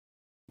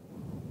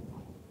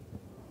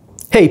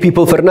Hey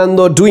people,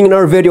 Fernando doing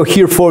another video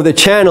here for the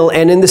channel,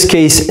 and in this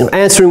case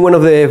answering one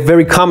of the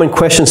very common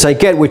questions I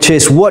get, which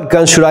is what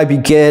gun should I be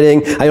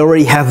getting? I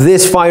already have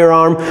this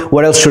firearm,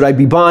 what else should I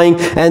be buying?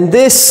 And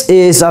this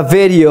is a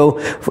video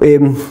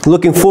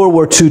looking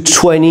forward to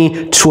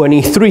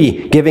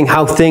 2023, given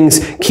how things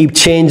keep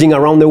changing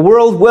around the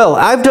world. Well,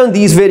 I've done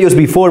these videos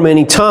before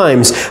many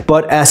times,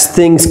 but as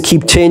things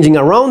keep changing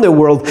around the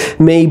world,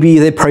 maybe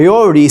the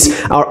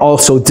priorities are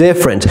also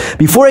different.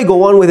 Before I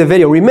go on with the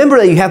video, remember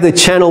that you have the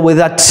channel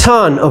with a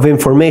ton of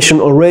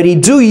information already.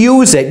 Do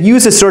use it.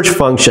 Use the search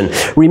function.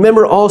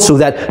 Remember also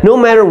that no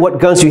matter what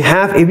guns you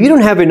have, if you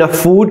don't have enough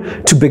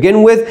food to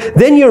begin with,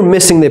 then you're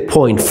missing the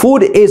point.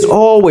 Food is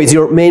always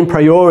your main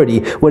priority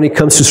when it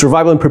comes to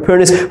survival and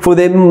preparedness for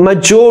the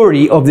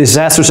majority of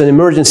disasters and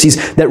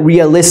emergencies that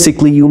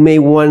realistically you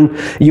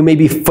may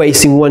be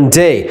facing one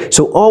day.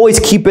 So always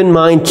keep in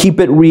mind, keep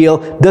it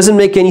real. Doesn't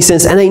make any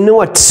sense. And I know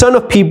a ton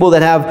of people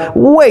that have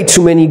way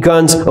too many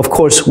guns. Of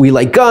course, we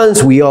like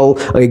guns. We all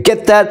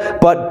get that.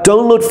 But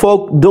don't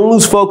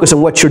lose focus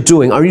on what you're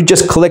doing. Are you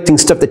just collecting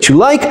stuff that you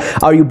like?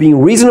 Are you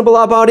being reasonable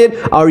about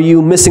it? Are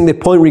you missing the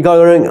point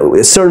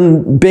regarding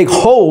certain big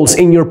holes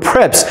in your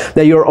preps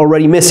that you're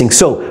already missing?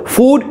 So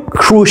food,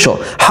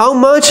 crucial. How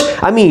much?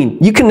 I mean,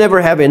 you can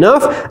never have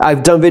enough.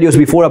 I've done videos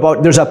before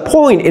about there's a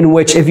point in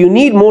which if you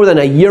need more than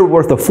a year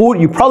worth of food,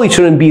 you probably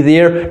shouldn't be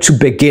there to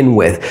begin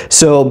with.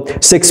 So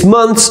 6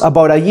 months,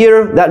 about a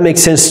year, that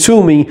makes sense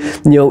to me.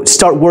 You know,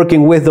 start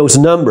working with those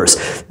numbers.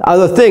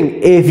 Other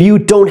thing, if you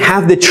don't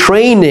have the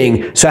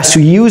training so as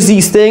to use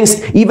these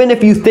things, even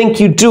if you think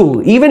you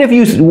do, even if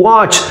you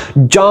watch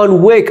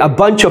John Wick a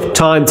bunch of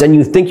times and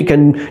you think you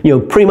can,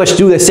 pretty much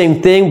do the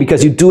same thing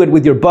because you do it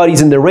with your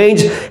buddies in the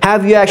range,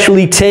 have you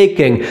actually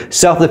taken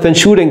self-defense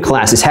shooting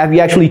classes? Have you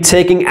actually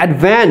taken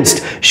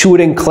advanced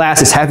shooting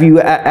classes? Have you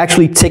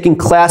actually taken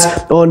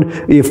class on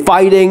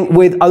fighting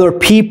with other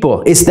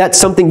people? Is that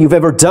something you've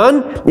ever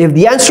done? If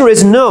the answer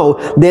is no,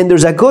 then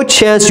there's a good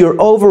chance you're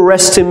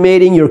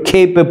overestimating your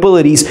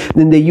capabilities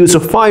in the use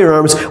of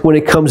firearms when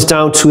it comes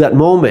down to that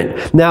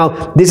moment.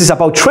 Now, this is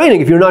about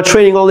training. If you're not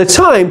training all the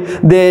time,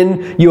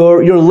 then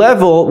your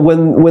level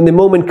when the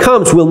moment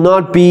comes will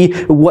not be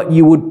what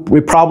you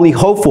would probably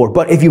hope for.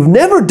 But if you've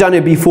never done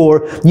it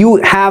before, you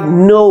have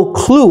no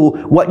clue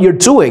what you're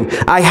doing.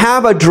 I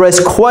have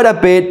addressed quite a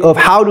bit of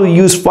how to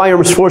use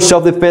firearms for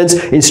self-defense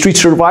in street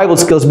survival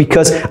skills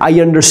because I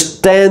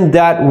understand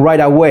that right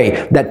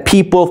away, that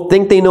people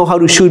think they know how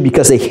to shoot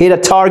because they hit a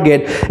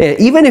target. And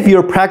even if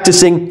you're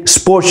practicing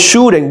sports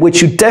shooting,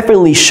 which you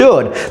definitely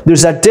should,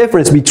 there's a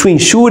difference between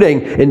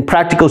shooting in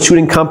practical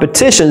shooting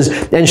competitions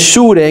and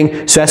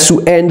shooting so as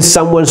to end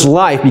someone's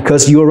life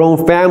because your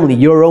own family,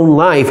 your own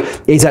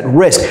life is at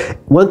risk.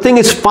 One thing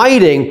is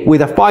fighting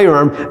with a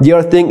firearm, the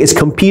other thing is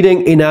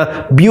competing in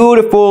a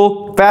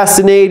beautiful,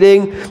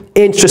 fascinating,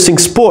 interesting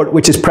sport,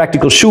 which is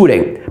practical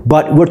shooting.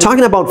 But we're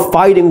talking about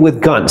fighting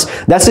with guns.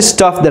 That's the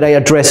stuff that I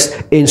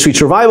address in street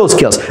survival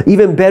skills.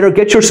 Even better,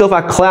 get yourself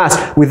a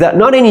class with that,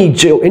 not any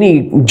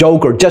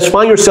joker, just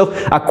find yourself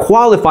a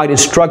qualified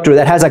instructor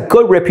that has a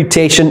good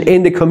reputation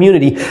in the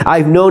community.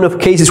 I've known of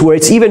cases where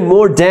it's even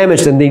more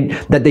damage than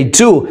they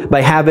do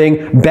by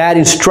having bad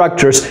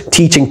instructors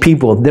teaching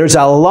people. There's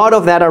a lot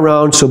of that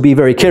around, so be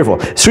very careful.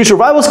 Street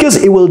survival skills,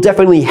 it will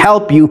definitely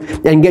help you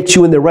and get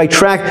you in the right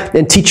track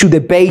and teach you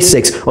the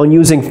basics on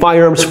using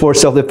firearms for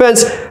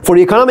self-defense. For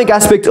the economic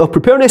aspect of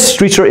preparedness,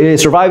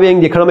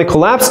 surviving the economic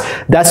collapse,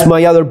 that's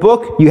my other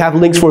book. You have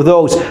links for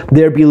those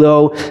there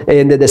below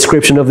in the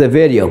description of the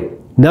video.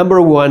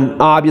 Number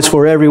one, obvious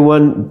for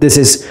everyone, this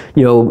is,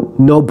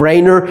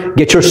 no-brainer.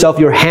 Get yourself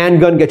your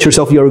handgun, get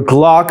yourself your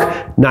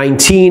Glock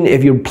 19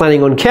 if you're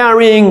planning on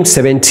carrying,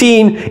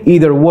 17.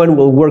 Either one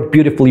will work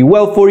beautifully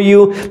well for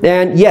you.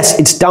 And yes,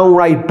 it's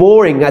downright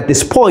boring at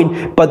this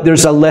point, but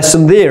there's a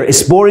lesson there.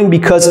 It's boring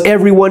because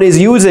everyone is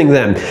using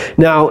them.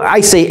 Now,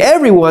 I say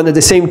everyone, at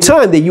the same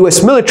time, the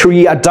US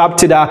military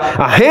adopted a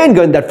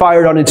handgun that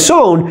fired on its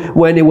own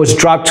when it was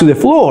dropped to the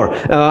floor.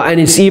 And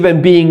it's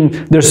even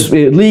there's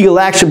legal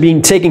action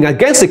being taken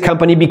against the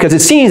company because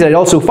it seems that it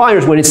also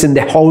fires when it's in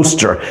the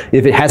holster,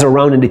 if it has a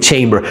round in the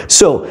chamber.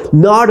 So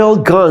not all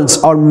guns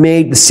are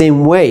made the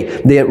same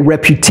way. The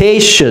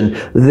reputation,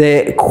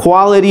 the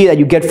quality that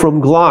you get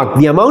from Glock,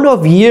 the amount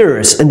of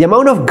years and the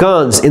amount of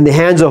guns in the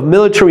hands of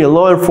military and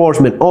law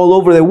enforcement all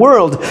over the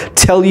world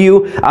tell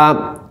you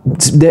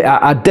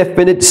a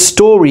definite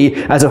story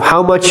as of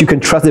how much you can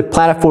trust the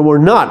platform or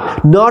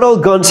not. Not all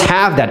guns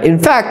have that. In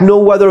fact,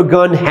 no other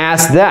gun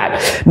has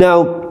that.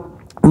 Now,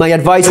 my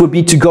advice would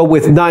be to go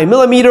with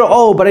 9mm.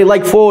 Oh, but I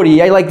like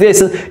 40. I like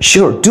this.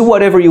 Sure, do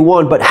whatever you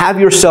want, but get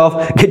yourself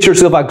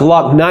a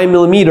Glock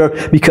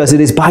 9mm because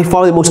it is by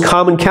far the most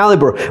common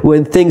caliber.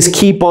 When things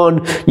keep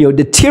on,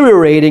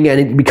 deteriorating and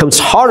it becomes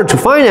harder to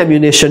find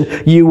ammunition,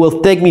 you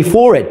will thank me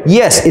for it.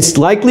 Yes, it's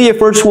likely the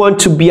first one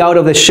to be out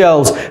of the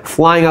shells,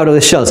 flying out of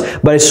the shells,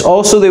 but it's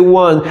also the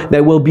one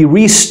that will be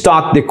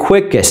restocked the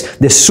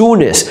quickest, the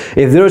soonest.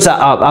 If there's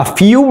a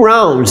few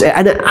rounds,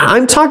 and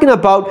I'm talking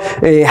about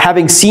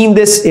having seen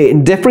this this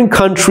in different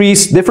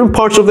countries, different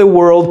parts of the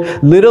world,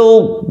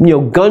 little,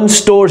 gun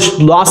stores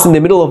lost in the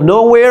middle of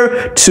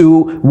nowhere,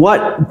 to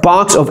what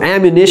box of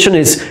ammunition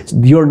is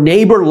your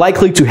neighbor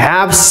likely to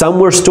have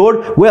somewhere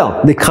stored?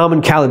 Well, the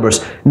common calibers: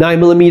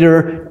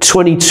 9mm,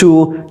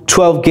 22,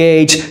 12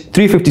 gauge,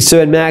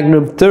 357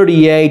 Magnum,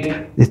 38,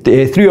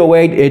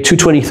 308,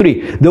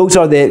 223. Those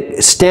are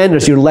the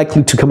standards you're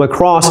likely to come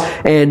across,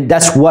 and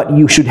that's what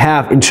you should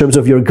have in terms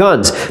of your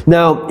guns.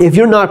 Now, if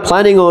you're not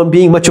planning on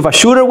being much of a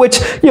shooter, which,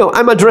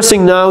 I'm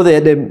addressing now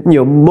that,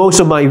 most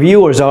of my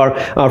viewers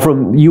are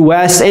from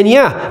US, and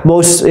yeah,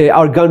 most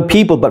are gun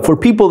people, but for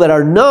people that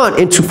are not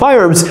into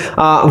firearms,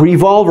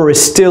 revolver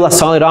is still a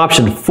solid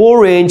option.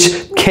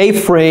 4-inch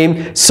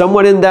K-frame,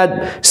 somewhat in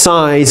that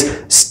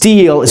size,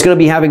 steel is going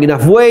to be having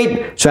enough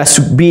weight, so it has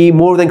to be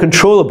more than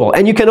controllable.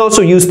 And you can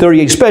also use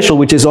 38 Special,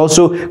 which is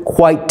also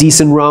quite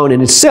decent round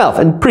in itself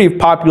and pretty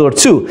popular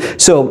too.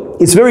 So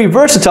it's very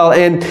versatile,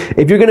 and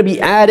if you're going to be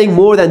adding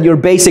more than your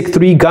basic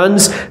 3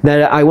 guns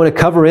that I want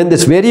to cover in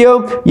this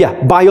video,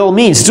 yeah, by all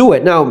means do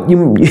it. Now,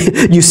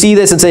 you see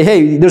this and say,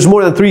 hey, there's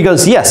more than 3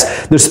 guns.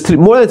 Yes, there's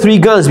more than 3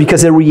 guns,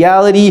 because the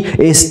reality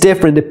is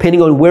different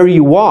depending on where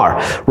you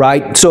are,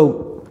 right?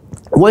 So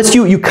once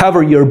you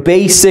cover your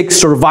basic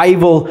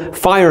survival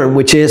firearm,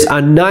 which is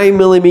a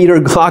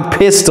 9mm Glock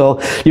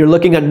pistol, you're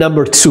looking at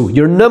number 2.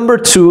 Your number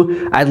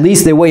 2, at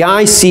least the way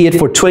I see it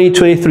for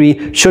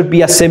 2023, should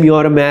be a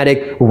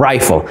semi-automatic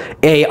rifle.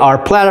 AR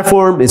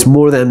platform is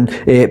more than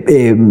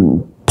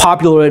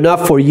popular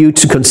enough for you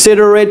to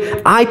consider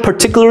it. I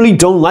particularly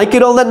don't like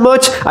it all that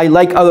much. I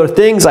like other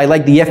things. I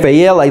like the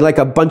FAL. I like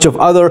a bunch of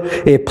other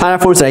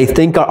platforms that I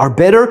think are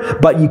better,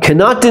 but you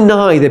cannot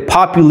deny the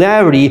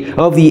popularity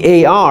of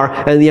the AR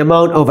and the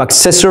amount of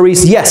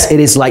accessories. Yes, it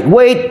is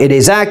lightweight, it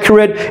is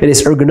accurate, it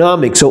is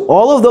ergonomic. So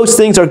all of those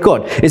things are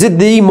good. Is it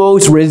the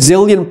most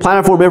resilient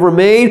platform ever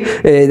made?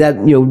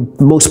 That,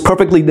 most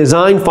perfectly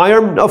designed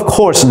firearm? Of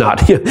course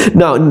not.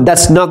 No,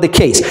 that's not the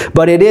case.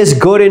 But it is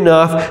good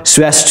enough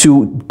so as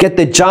to get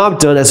the job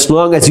done, as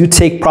long as you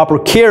take proper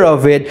care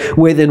of it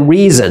within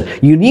reason.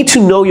 You need to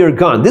know your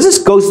gun. This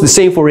goes the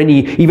same for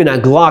even a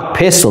Glock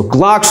pistol.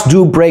 Glocks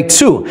do break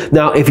too.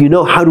 Now, if you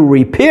know how to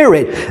repair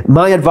it,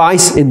 my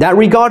advice in that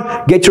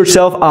regard, get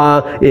yourself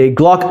a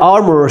Glock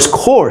Armorer's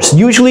course.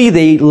 Usually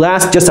they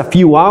last just a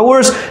few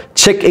hours.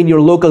 Check in your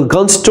local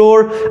gun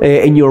store,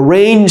 in your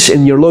range,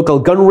 in your local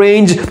gun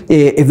range,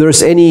 if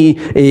there's any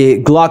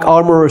Glock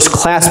Armorer's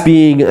class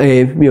being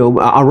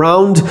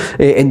around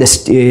in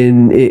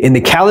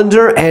the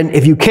calendar. And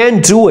if you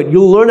can do it,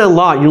 you'll learn a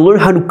lot. You'll learn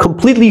how to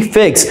completely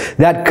fix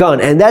that gun,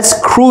 and that's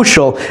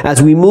crucial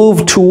as we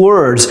move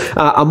towards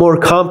a more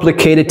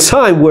complicated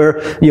time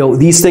where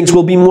these things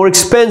will be more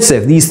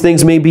expensive. These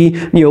things may be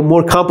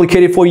more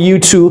complicated for you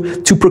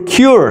to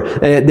procure.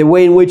 The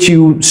way in which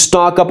you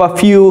stock up a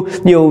few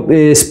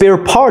spare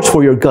parts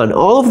for your gun.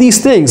 All of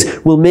these things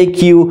will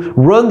make you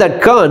run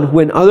that gun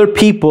when other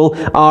people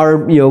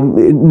are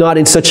not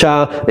in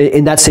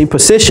that same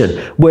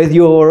position. With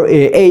your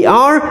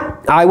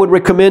AR, I would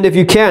recommend, if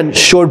you can,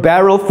 short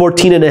barrel,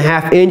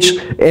 14.5-inch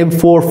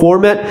M4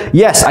 format.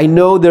 Yes, I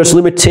know there's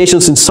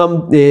limitations in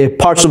some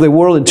parts of the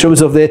world in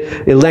terms of the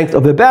length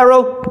of the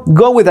barrel.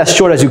 Go with as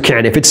short as you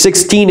can. If it's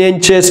 16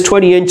 inches,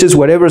 20 inches,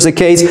 whatever is the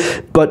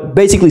case, but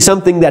basically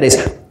something that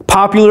is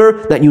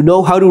popular, that you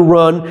know how to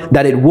run,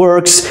 that it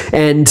works,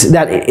 and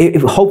that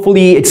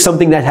hopefully it's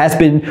something that has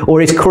been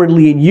or is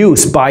currently in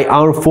use by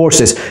our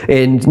forces,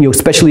 and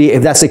especially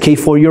if that's the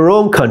case for your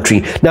own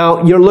country.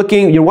 Now you're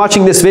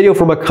watching this video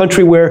from a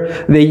country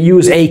where they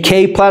use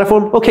AK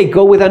platform. Okay,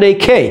 go with an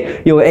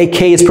AK.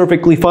 AK is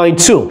perfectly fine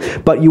too,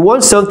 but you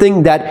want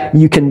something that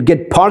you can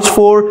get parts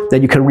for,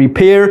 that you can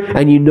repair,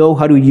 and you know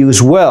how to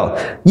use well.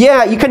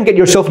 Yeah, you can get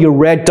yourself your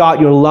red dot,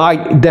 your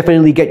light,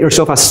 definitely get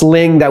yourself a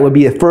sling. That would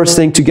be the first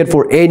thing to get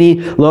for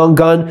any long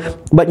gun,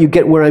 but you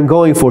get where I'm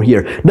going for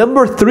here.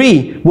 Number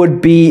 3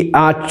 would be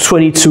a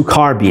 22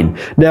 carbine.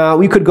 Now,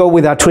 we could go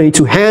with a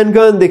 22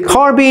 handgun. The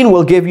carbine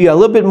will give you a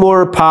little bit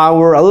more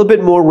power, a little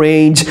bit more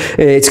range.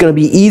 It's going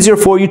to be easier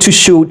for you to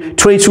shoot.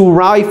 22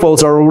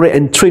 rifles are already,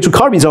 and 22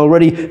 carbines are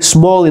already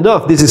small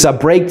enough. This is a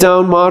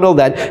breakdown model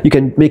that you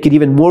can make it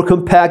even more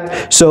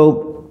compact.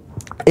 So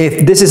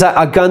if this is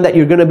a gun that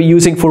you're going to be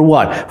using for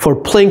what? For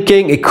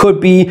plinking, it could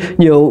be,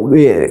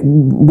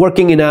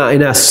 working in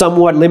a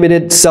somewhat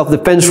limited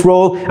self-defense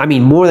role. I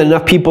mean, more than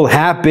enough people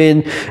have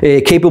been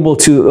capable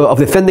of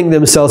defending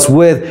themselves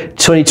with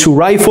 22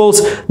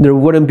 rifles. There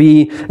wouldn't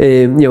be,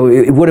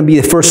 it wouldn't be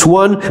the first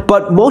one,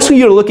 but mostly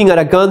you're looking at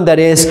a gun that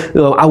is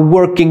a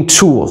working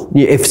tool.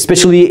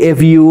 Especially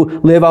if you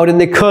live out in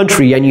the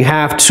country and you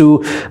have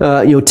to,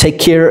 take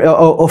care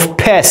of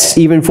pests,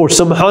 even for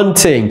some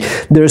hunting.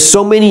 There's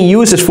so many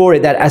uses excuses for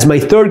it that as my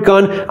third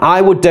gun,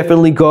 I would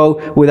definitely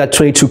go with that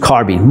 22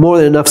 carbine. More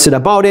than enough said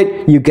about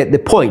it, you get the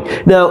point.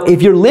 Now,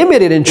 if you're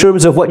limited in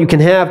terms of what you can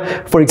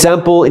have, for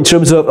example, in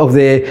terms of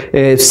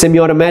the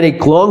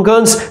semi-automatic long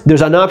guns,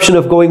 there's an option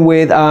of going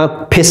with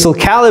a pistol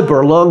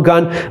caliber long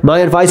gun. My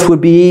advice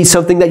would be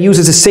something that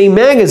uses the same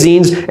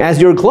magazines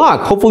as your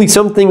Glock. Hopefully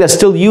something that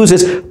still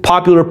uses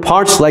popular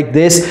parts like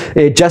this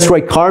Just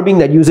Right carbine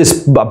that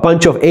uses a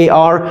bunch of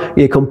AR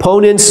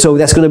components, so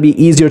that's going to be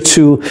easier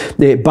to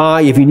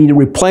buy if you need a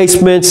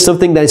replacement.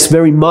 Something that is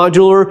very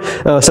modular,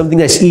 something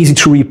that's easy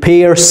to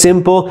repair,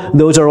 simple.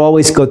 Those are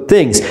always good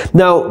things.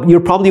 Now,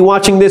 you're probably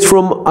watching this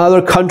from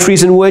other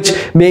countries in which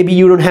maybe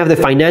you don't have the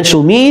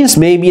financial means.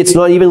 Maybe it's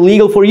not even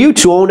legal for you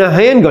to own a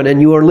handgun,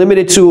 and you are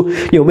limited to,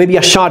 maybe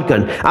a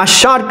shotgun. A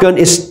shotgun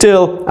is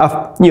still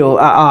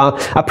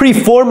a pretty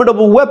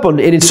formidable weapon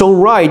in its own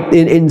right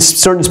in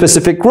certain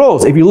specific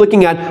roles. If you're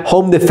looking at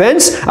home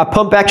defense, a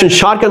pump action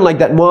shotgun like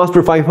that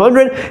Mossberg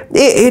 500,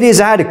 it is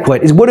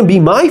adequate. It wouldn't be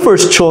my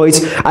first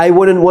choice. I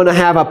wouldn't want to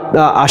have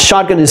a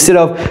shotgun instead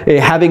of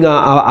having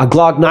a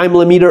Glock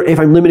 9mm if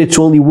I'm limited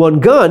to only one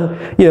gun,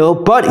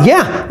 but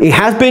yeah, it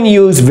has been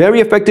used very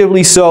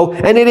effectively so,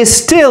 and it is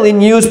still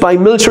in use by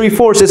military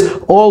forces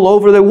all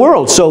over the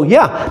world. So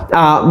yeah,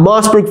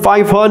 Mossberg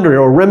 500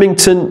 or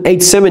Remington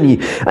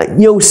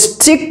 870,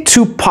 stick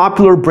to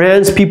popular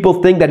brands.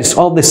 People think that it's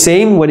all the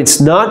same when it's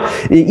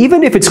not.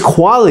 Even if it's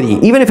quality,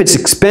 even if it's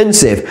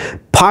expensive,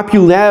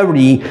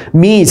 popularity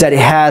means that it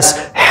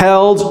has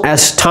held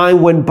as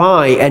time went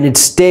by and it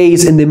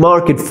stays in the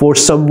market for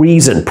some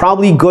reason,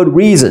 probably good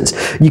reasons.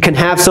 You can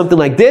have something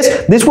like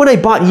this. This one I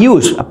bought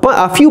used,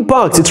 a few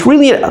bucks. It's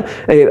really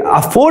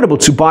affordable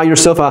to buy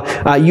yourself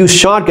a used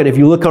shotgun if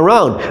you look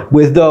around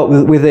with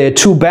the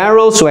two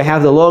barrels. So I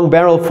have the long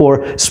barrel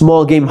for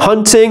small game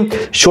hunting,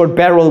 short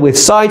barrel with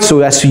sights, so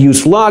as to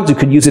use logs. You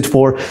could use it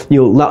for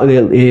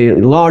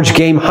large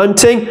game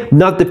hunting.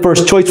 Not the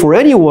first choice for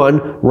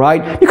anyone,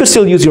 right? You could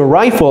still use your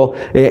rifle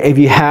if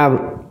you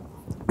have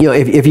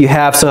if you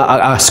have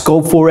a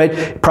scope for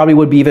it. Probably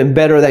would be even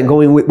better than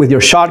going with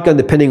your shotgun,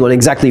 depending on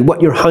exactly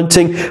what you're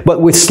hunting.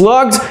 But with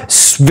slugs,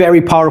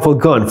 very powerful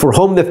gun. For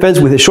home defense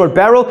with a short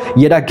barrel,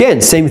 yet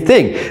again, same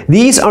thing.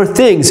 These are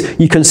things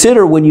you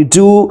consider when you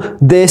do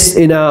this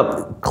in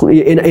a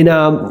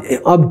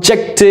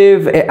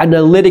objective,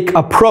 analytic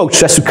approach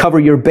just to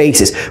cover your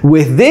bases.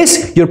 With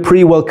this, you're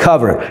pretty well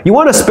covered. You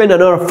want to spend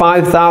another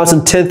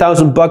 5,000,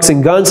 10,000 bucks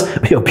in guns?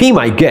 Be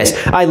my guest.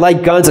 I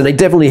like guns and I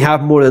definitely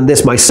have more than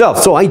this myself,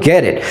 so I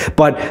get it.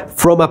 But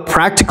from a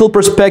practical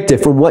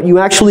perspective, from what you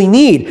actually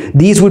need,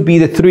 these would be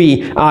the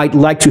three I'd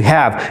like to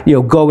have,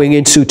 going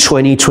into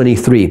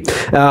 2023.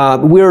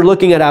 We're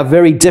looking at a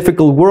very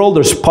difficult world.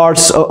 There's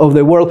parts of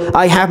the world.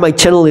 I have my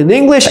channel in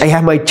English. I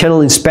have my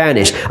channel in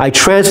Spanish. I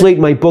translate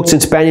my books in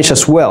Spanish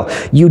as well.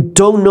 You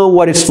don't know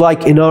what it's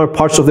like in other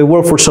parts of the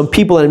world for some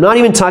people, and I'm not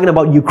even talking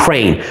about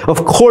Ukraine.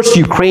 Of course,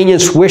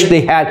 Ukrainians wish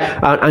they had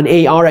an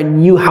AR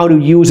and knew how to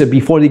use it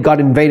before they got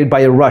invaded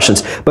by the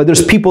Russians. But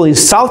there's people in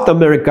South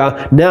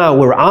America now,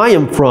 where I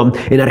am from,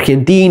 in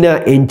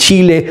Argentina, in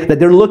Chile, that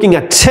they're looking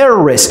at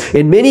terrorists,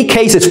 in many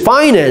cases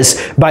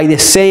financed by the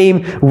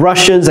same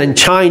Russians and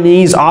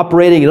Chinese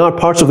operating in other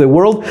parts of the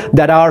world,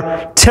 that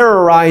are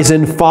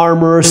terrorizing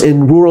farmers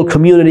in rural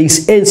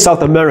communities in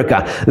South America.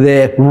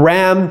 The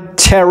RAM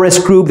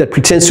terrorist group that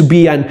pretends to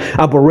be an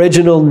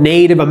Aboriginal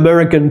Native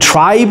American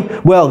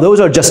tribe, well, those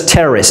are just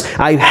terrorists.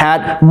 I've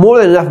had more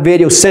than enough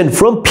videos sent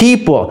from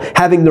people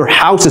having their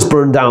houses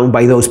burned down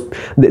by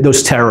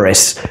those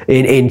terrorists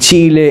in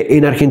Chile,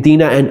 in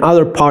Argentina, and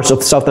other parts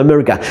of South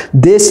America.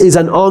 This is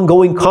an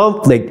ongoing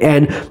conflict,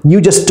 and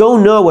you just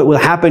don't know what will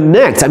happen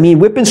next. I mean,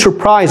 we've been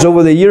surprised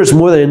over the years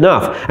more than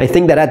enough. I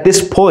think that at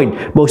this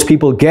point, most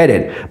people get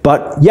it.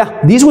 But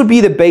yeah, these would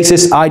be the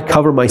basis I'd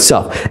cover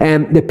myself.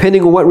 And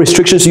depending on what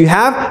restrictions you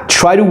have,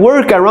 try to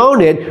work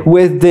around it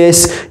with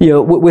this,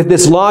 with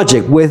this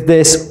logic, with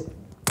this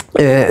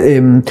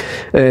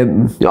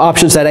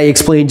options that I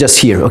explained just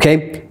here.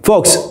 Okay,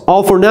 folks,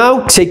 all for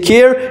now. Take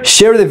care.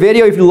 Share the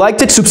video if you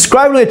liked it.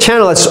 Subscribe to the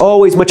channel. That's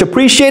always much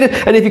appreciated.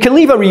 And if you can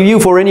leave a review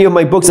for any of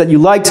my books that you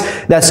liked,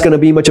 that's going to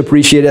be much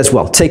appreciated as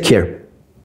well. Take care.